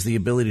 Why? Because the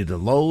ability to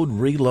load,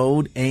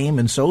 reload, aim,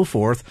 and so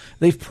forth,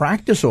 they've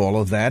practiced all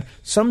of that,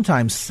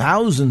 sometimes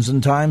thousands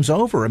and times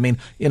over. I mean,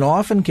 in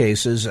often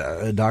cases,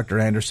 Dr.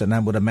 Anderson, I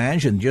would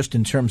imagine, just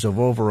in terms of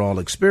overall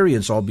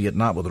experience, albeit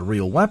not with a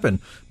real weapon,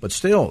 but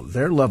still,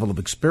 their level of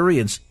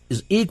experience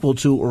is equal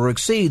to or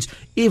exceeds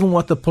even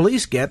what the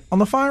police get on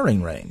the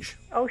firing range.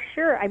 Oh,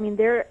 sure. I mean,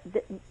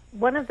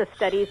 one of the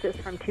studies is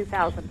from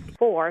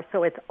 2004,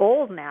 so it's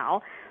old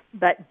now.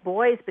 But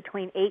boys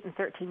between 8 and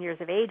 13 years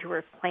of age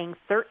were playing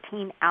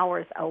 13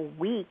 hours a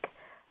week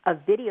of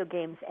video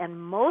games, and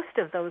most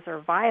of those are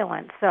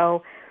violent.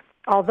 So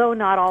although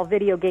not all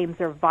video games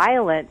are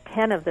violent,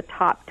 10 of the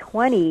top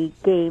 20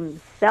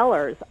 game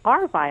sellers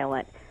are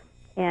violent.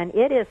 And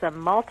it is a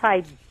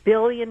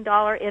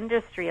multi-billion-dollar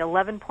industry,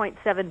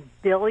 $11.7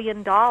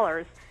 billion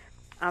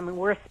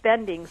we're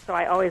spending. So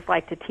I always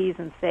like to tease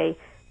and say,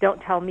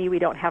 don't tell me we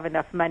don't have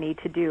enough money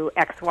to do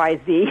X, Y,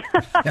 Z.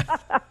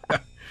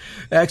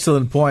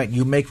 Excellent point.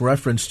 You make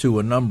reference to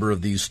a number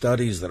of these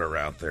studies that are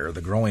out there,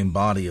 the growing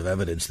body of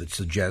evidence that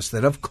suggests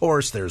that, of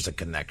course, there's a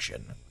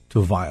connection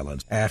to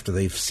violence after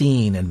they've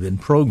seen and been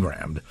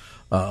programmed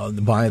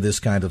by this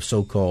kind of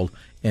so-called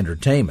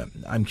entertainment.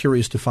 I'm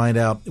curious to find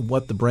out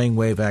what the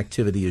brainwave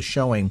activity is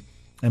showing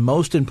And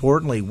most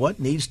importantly, what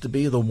needs to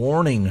be the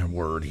warning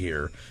word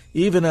here?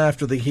 Even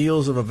after the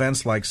heels of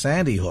events like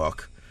Sandy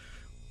Hook,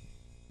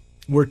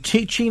 we're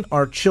teaching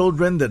our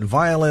children that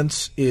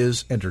violence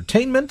is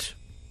entertainment.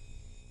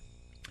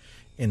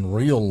 In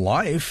real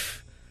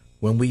life,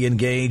 when we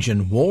engage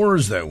in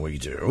wars that we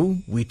do,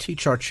 we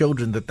teach our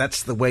children that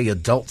that's the way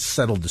adults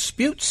settle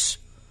disputes.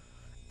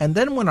 And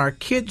then when our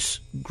kids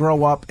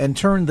grow up and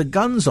turn the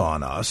guns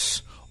on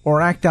us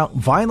or act out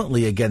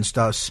violently against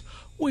us,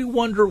 we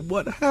wonder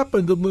what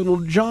happened to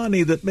little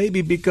Johnny, that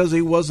maybe because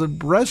he wasn't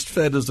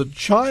breastfed as a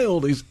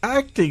child, he's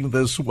acting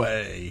this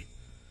way.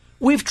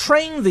 We've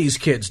trained these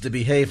kids to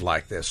behave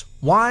like this.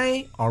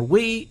 Why are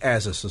we,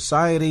 as a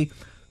society,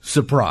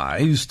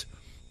 surprised?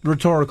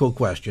 Rhetorical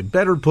question.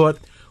 Better put,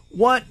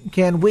 what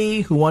can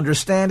we who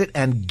understand it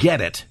and get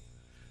it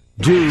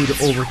do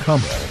to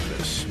overcome all of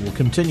this? We'll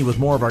continue with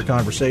more of our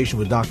conversation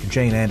with Dr.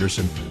 Jane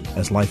Anderson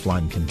as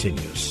Lifeline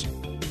continues.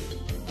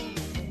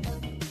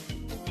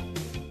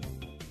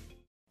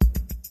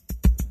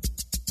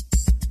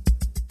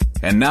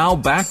 And now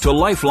back to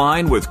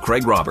Lifeline with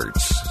Craig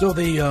Roberts. So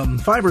the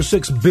 $5 or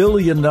 $6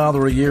 billion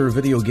a year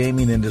video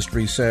gaming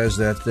industry says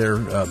that their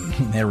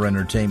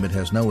entertainment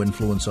has no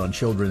influence on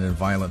children in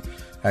violent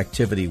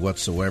activity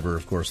whatsoever.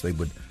 Of course, they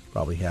would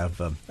probably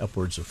have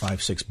upwards of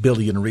 5-6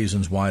 billion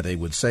reasons why they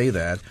would say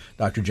that.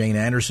 Dr. Jane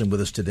Anderson with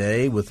us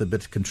today with a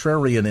bit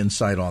contrarian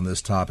insight on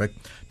this topic.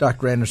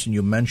 Dr. Anderson,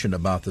 you mentioned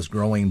about this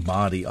growing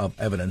body of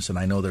evidence, and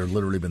I know there have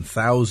literally been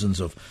thousands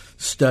of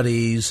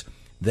studies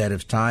that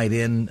have tied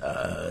in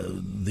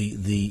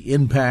the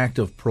impact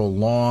of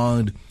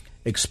prolonged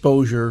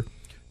exposure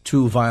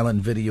to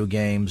violent video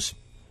games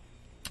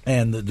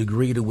and the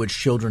degree to which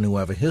children who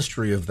have a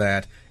history of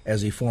that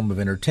as a form of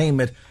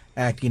entertainment,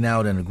 acting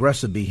out in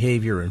aggressive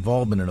behavior,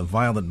 involvement in a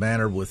violent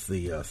manner with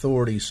the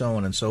authorities, so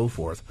on and so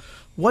forth.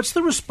 What's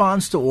the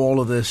response to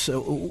all of this?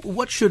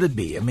 What should it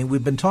be? I mean,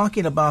 we've been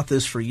talking about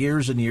this for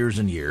years and years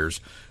and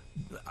years.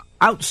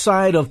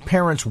 Outside of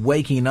parents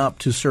waking up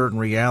to certain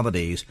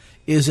realities,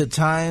 is it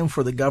time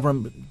for the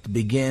government to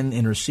begin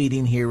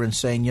interceding here and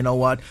saying, you know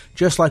what,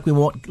 just like we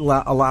won't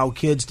allow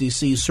kids to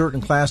see certain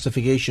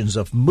classifications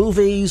of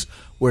movies,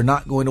 we're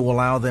not going to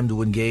allow them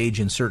to engage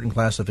in certain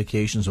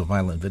classifications of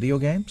violent video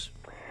games?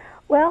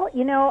 Well,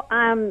 you know,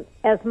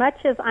 as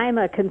much as I'm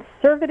a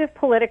conservative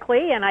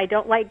politically and I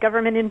don't like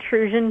government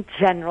intrusion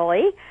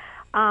generally,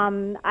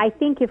 I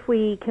think if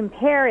we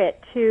compare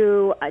it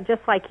to,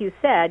 just like you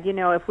said, you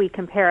know, if we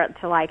compare it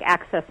to like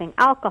accessing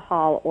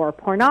alcohol or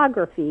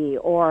pornography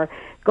or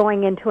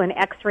going into an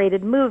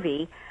X-rated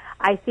movie,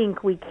 I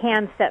think we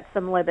can set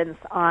some limits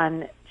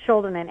on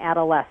children and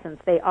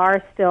adolescents. They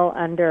are still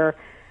under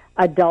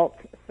adult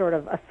sort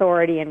of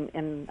authority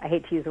and I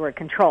hate to use the word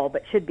control,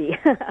 but should be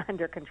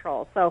under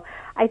control. So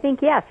I think,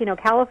 yes, you know,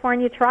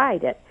 California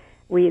tried it.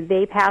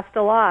 They passed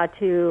a law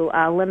to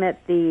limit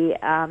the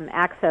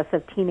access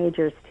of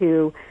teenagers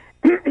to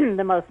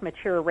the most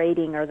mature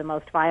rating or the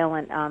most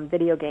violent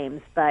video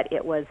games, but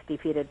it was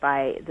defeated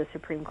by the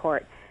Supreme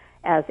Court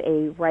as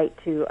a right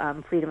to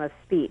freedom of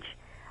speech.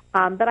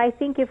 But I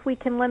think if we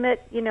can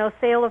limit, you know,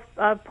 sale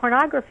of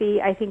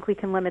pornography, I think we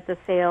can limit the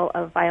sale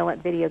of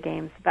violent video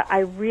games. But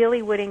I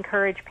really would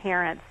encourage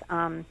parents,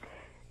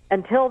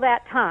 until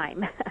that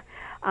time,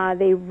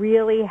 they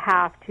really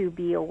have to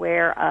be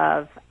aware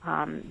of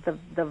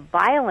the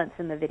violence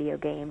in the video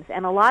games.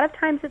 And a lot of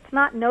times it's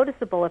not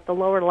noticeable at the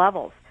lower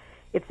levels.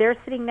 If they're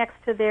sitting next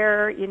to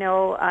their, you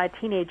know,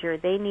 teenager,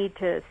 they need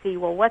to see,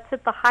 well, what's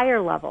at the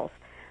higher levels?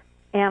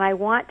 And I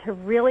want to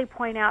really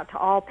point out to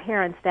all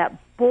parents that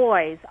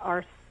boys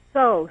are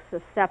so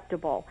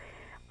susceptible.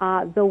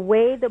 The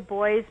way the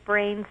boys'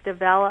 brains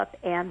develop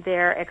and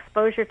their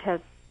exposure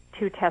to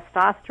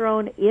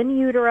testosterone in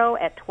utero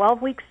at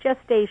 12 weeks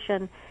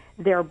gestation,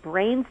 their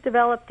brains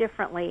develop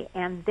differently,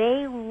 and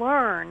they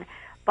learn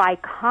by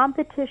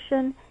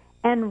competition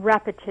and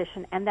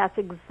repetition, and that's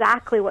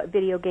exactly what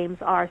video games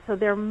are. So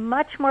they're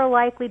much more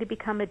likely to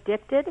become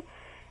addicted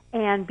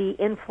and be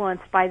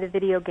influenced by the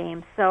video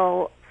games.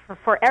 So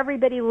for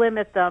everybody,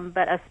 limit them,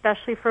 but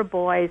especially for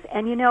boys.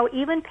 And, you know,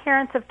 even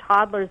parents of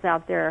toddlers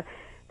out there,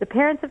 the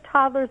parents of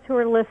toddlers who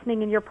are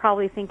listening, and you're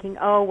probably thinking,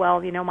 oh,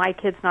 well, you know, my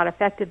kid's not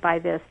affected by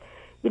this.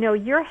 You know,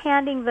 you're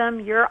handing them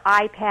your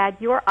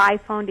iPad, your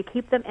iPhone to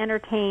keep them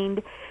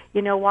entertained,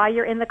 you know, while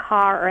you're in the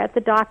car or at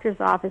the doctor's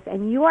office,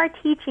 and you are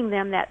teaching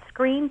them that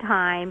screen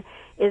time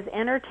is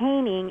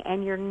entertaining,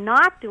 and you're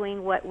not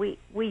doing what we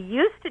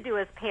used to do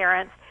as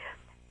parents,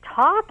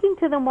 talking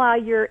to them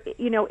while you're,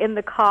 you know, in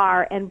the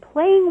car and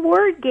playing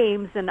word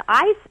games and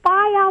I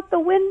Spy out the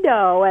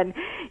window and,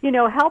 you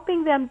know,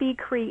 helping them be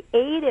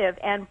creative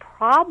and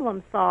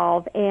problem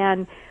solve.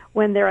 And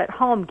when they're at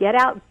home, get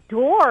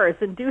outdoors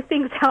and do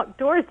things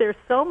outdoors. There's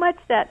so much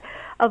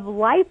of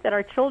life that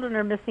our children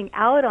are missing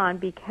out on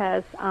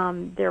because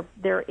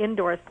they're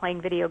indoors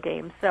playing video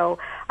games. So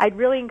I'd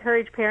really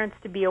encourage parents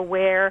to be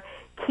aware.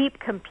 Keep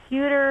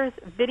computers,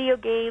 video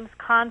games,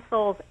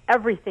 consoles,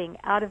 everything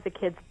out of the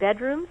kids'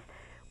 bedrooms.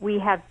 We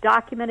have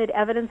documented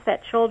evidence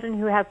that children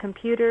who have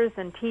computers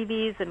and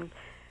TVs and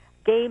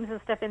games and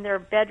stuff in their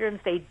bedrooms,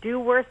 they do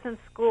worse in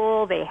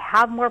school, they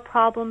have more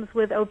problems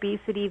with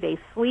obesity, they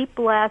sleep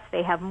less,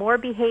 they have more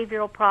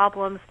behavioral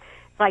problems.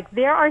 It's like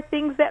there are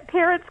things that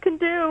parents can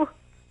do.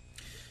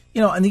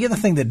 You know, and the other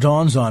thing that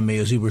dawns on me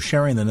as you were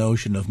sharing the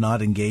notion of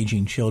not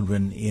engaging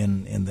children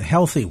in the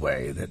healthy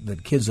way,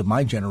 that kids of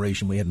my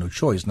generation, we had no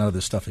choice. None of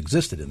this stuff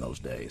existed in those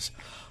days.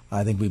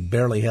 I think we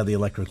barely had the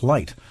electric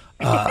light.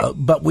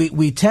 But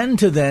we tend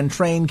to then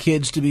train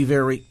kids to be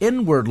very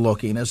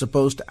inward-looking as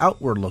opposed to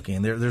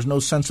outward-looking. There's no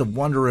sense of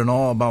wonder and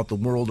awe about the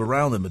world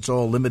around them. It's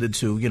all limited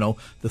to, you know,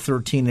 the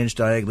 13-inch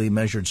diagonally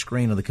measured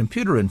screen of the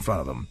computer in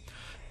front of them.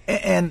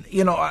 And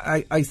you know,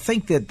 I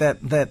think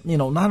that you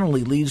know, not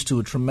only leads to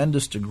a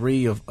tremendous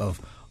degree of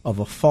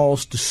a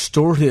false,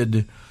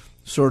 distorted,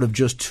 sort of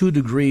just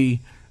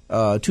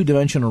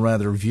two-dimensional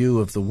rather view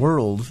of the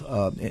world,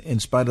 in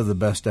spite of the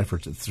best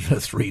efforts at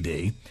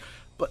 3D.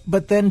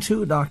 But then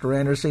too, Dr.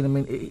 Anderson, I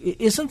mean,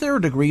 isn't there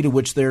a degree to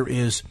which there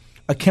is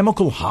a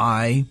chemical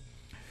high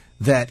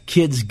that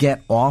kids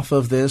get off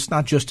of this,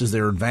 not just as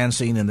they're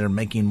advancing and they're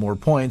making more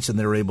points and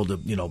they're able to,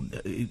 you know,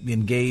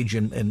 engage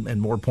in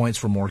more points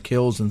for more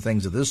kills and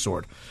things of this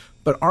sort,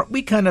 but aren't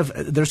we kind of,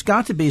 there's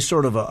got to be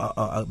sort of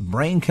a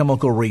brain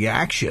chemical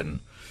reaction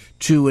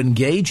to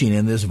engaging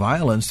in this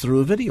violence through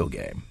a video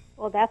game?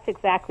 Well, that's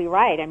exactly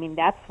right. I mean,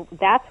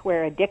 that's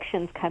where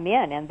addictions come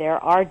in, and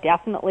there are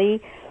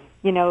definitely,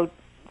 you know,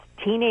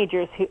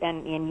 teenagers who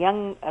and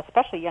young,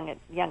 especially young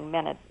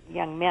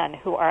men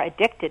who are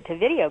addicted to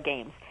video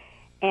games.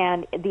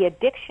 And the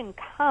addiction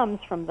comes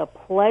from the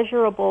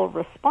pleasurable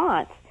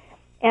response.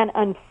 And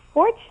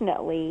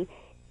unfortunately,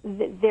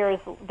 there's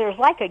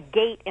like a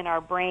gate in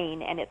our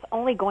brain, and it's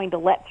only going to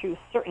let through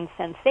certain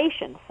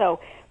sensations.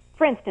 So,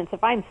 for instance,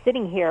 if I'm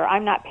sitting here,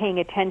 I'm not paying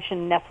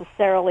attention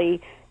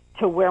necessarily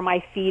to where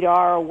my feet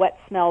are or what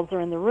smells are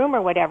in the room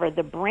or whatever.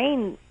 The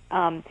brain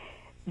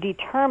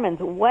determines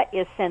what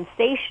is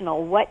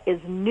sensational, what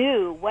is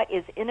new, what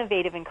is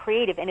innovative and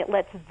creative, and it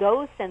lets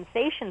those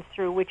sensations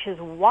through, which is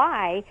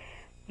why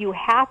you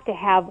have to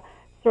have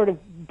sort of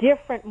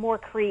different, more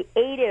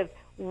creative,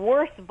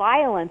 worse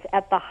violence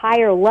at the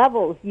higher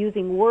levels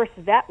using worse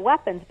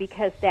weapons,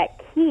 because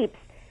that keeps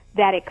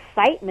that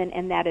excitement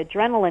and that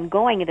adrenaline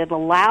going, and it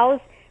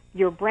allows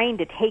your brain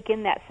to take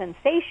in that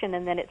sensation,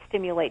 and then it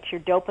stimulates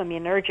your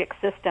dopaminergic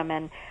system,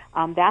 and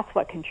that's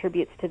what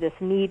contributes to this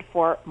need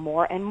for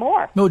more and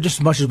more. No, just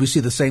as much as we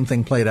see the same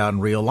thing played out in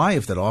real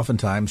life, that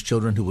oftentimes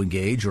children who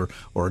engage or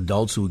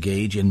adults who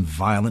engage in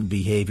violent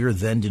behavior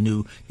then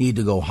need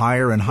to go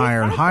higher and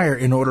higher and higher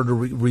in order to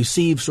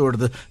receive sort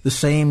of the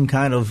same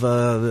kind of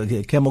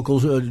chemical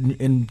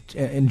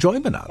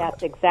enjoyment out of it.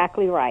 That's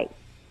exactly right.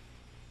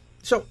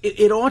 So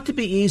it ought to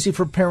be easy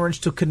for parents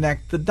to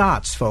connect the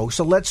dots, folks.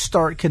 So let's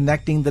start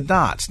connecting the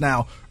dots.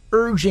 Now,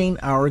 urging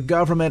our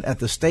government at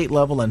the state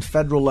level and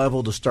federal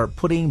level to start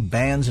putting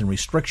bans and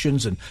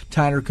restrictions and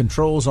tighter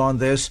controls on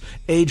this.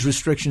 Age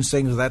restrictions,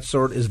 things of that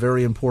sort is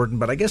very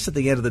important. But I guess at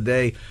the end of the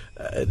day,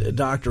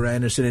 Dr.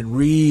 Anderson, it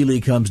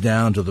really comes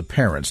down to the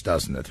parents,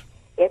 doesn't it?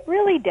 It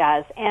really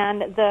does.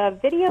 And the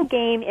video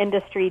game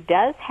industry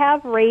does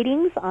have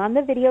ratings on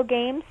the video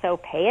games, so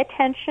pay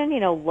attention. You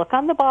know, look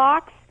on the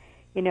box.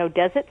 You know,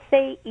 does it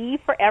say E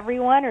for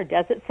everyone, or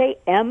does it say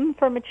M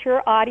for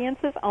mature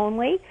audiences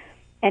only?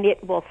 And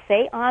it will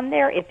say on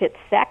there if it's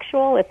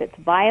sexual, if it's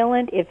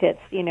violent, if it's,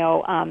 you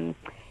know,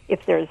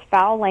 if there's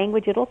foul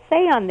language, it'll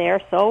say on there.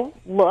 So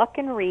look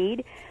and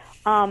read.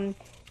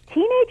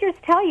 Teenagers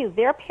tell you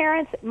their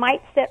parents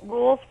might set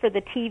rules for the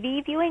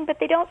TV viewing, but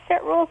they don't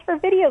set rules for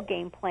video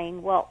game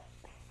playing. Well,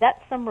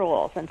 set some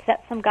rules and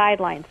set some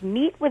guidelines.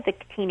 Meet with the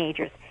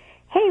teenagers.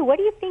 Hey, what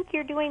do you think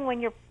you're doing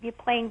when you're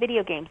playing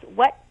video games?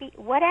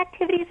 What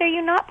activities are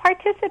you not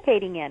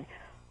participating in?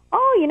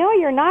 Oh, you know,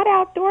 you're not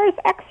outdoors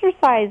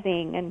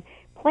exercising and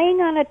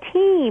playing on a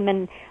team.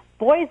 And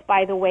boys,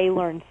 by the way,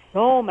 learn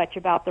so much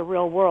about the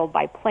real world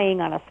by playing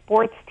on a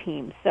sports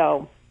team.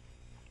 So,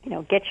 you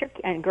know,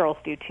 and girls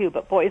do too,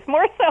 but boys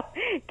more so,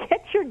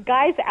 get your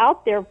guys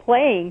out there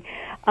playing,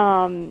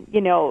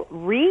 you know,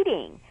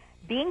 reading,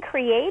 being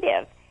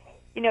creative.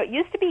 You know, it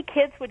used to be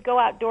kids would go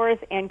outdoors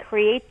and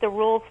create the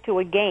rules to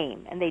a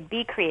game, and they'd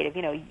be creative.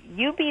 You know,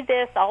 you be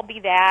this, I'll be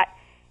that.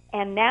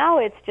 And now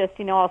it's just,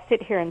 you know, I'll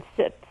sit here and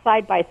sit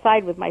side by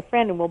side with my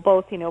friend, and we'll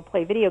both, you know,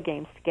 play video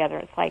games together.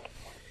 It's like,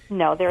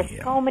 no, there are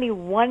so many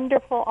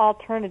wonderful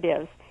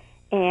alternatives,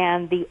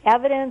 and the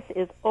evidence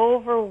is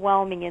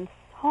overwhelming in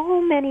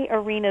so many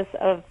arenas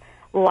of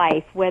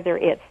life, whether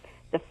it's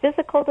the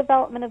physical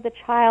development of the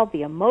child,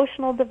 the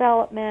emotional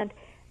development,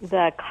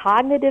 the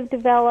cognitive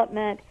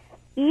development,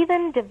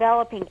 even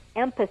developing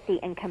empathy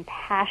and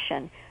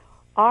compassion.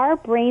 Our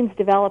brains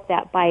develop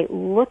that by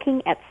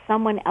looking at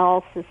someone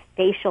else's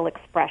facial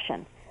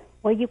expression.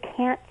 Well, you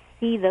can't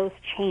see those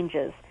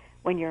changes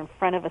when you're in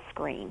front of a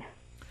screen.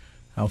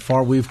 How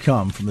far we've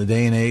come from the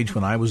day and age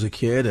when I was a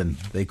kid and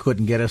they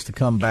couldn't get us to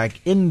come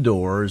back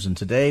indoors, and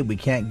today we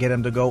can't get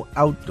them to go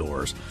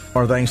outdoors.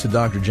 Our thanks to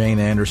Dr. Jane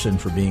Anderson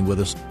for being with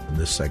us in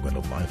this segment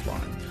of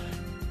Lifeline.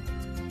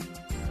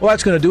 Well,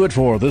 that's going to do it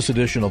for this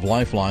edition of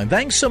Lifeline.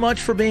 Thanks so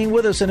much for being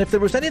with us. And if there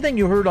was anything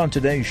you heard on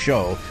today's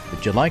show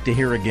that you'd like to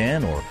hear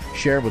again or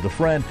share with a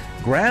friend,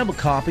 grab a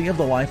copy of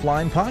the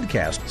Lifeline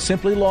podcast.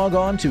 Simply log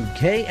on to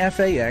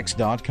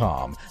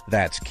KFAX.com.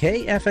 That's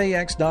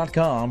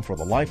KFAX.com for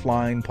the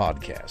Lifeline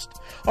podcast.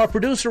 Our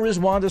producer is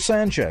Wanda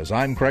Sanchez.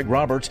 I'm Craig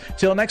Roberts.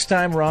 Till next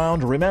time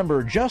round,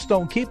 remember, just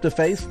don't keep the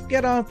faith.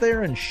 Get out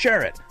there and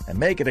share it and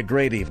make it a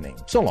great evening.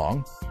 So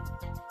long.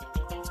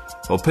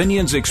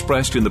 Opinions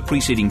expressed in the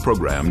preceding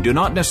program do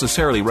not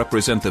necessarily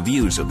represent the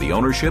views of the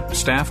ownership,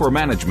 staff, or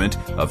management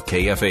of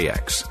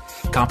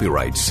KFAX.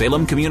 Copyright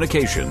Salem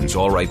Communications,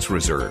 all rights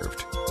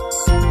reserved.